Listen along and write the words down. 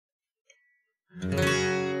Heart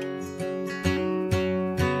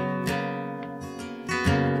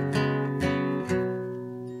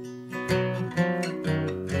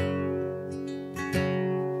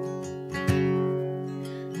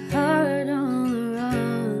on the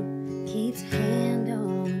run, keeps a hand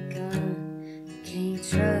on the gun. Can't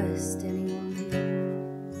trust anyone.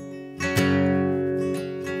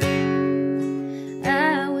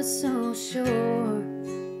 I was so sure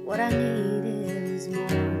what I needed was more.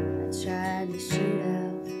 I tried to shoot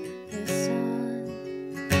out the sun.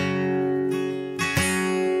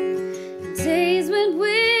 Days when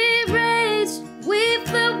we raged, we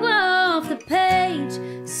flew off the page.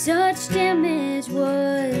 Such damage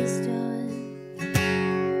was done,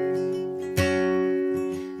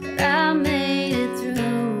 but I made it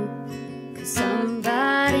through, 'cause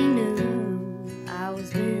somebody knew I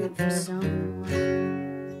was meant for someone.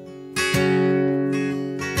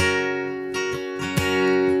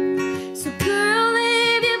 So girl,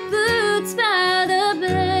 leave your boots by the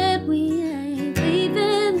bed. We ain't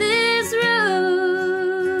leaving this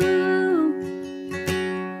room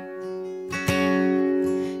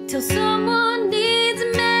till someone needs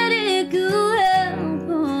medical help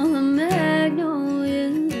on the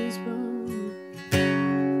magnolia's bloom.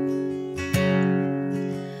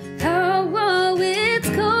 Oh, it's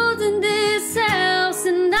cold in this house,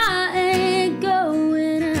 and I ain't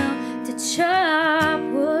going out to chop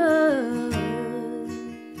wood.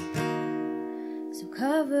 So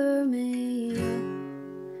cover me up,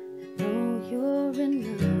 I know you're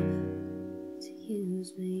enough to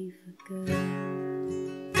use me for good.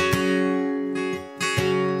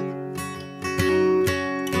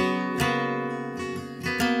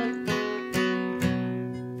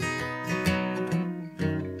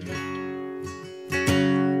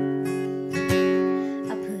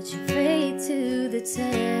 To the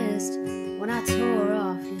test when I tore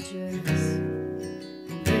off your dress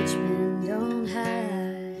in Richmond on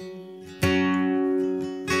high,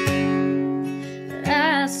 but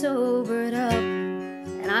I sobered up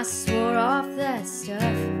and I swore off that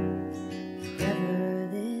stuff forever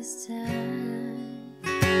this time.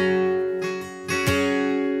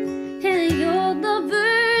 And your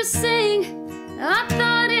lovers sing, I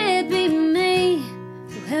thought it'd be me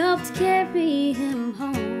who helped carry him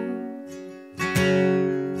home.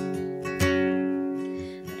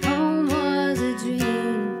 But home was a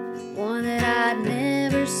dream, one that I'd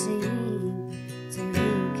never seen till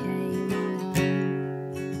you came along.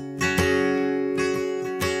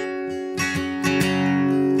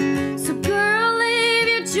 So girl, leave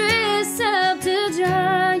your dress up to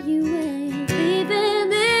dry. You ain't leaving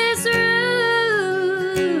this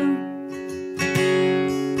room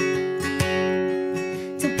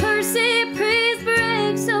till Percy Priest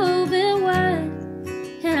breaks open wide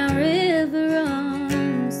and our river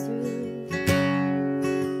runs through,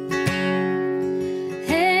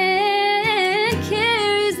 and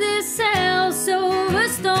carries this house over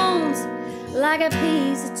stones like a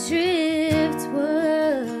piece of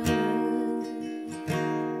driftwood.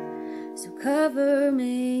 So cover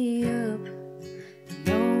me up, I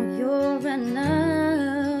know you're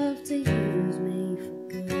enough to use me for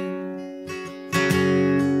good.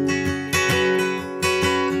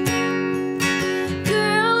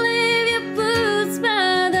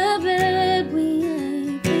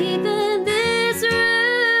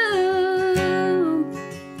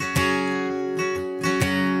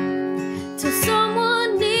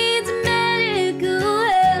 Someone needs medical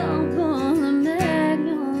help on the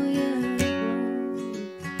magnolia bloom.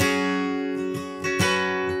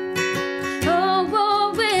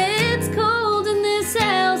 Oh, it's cold in this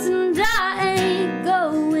house, and I ain't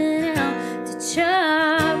going out to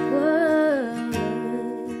chop wood.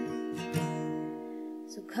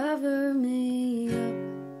 So cover me up, I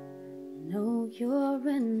know you're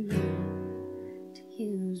enough to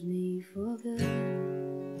use me for good.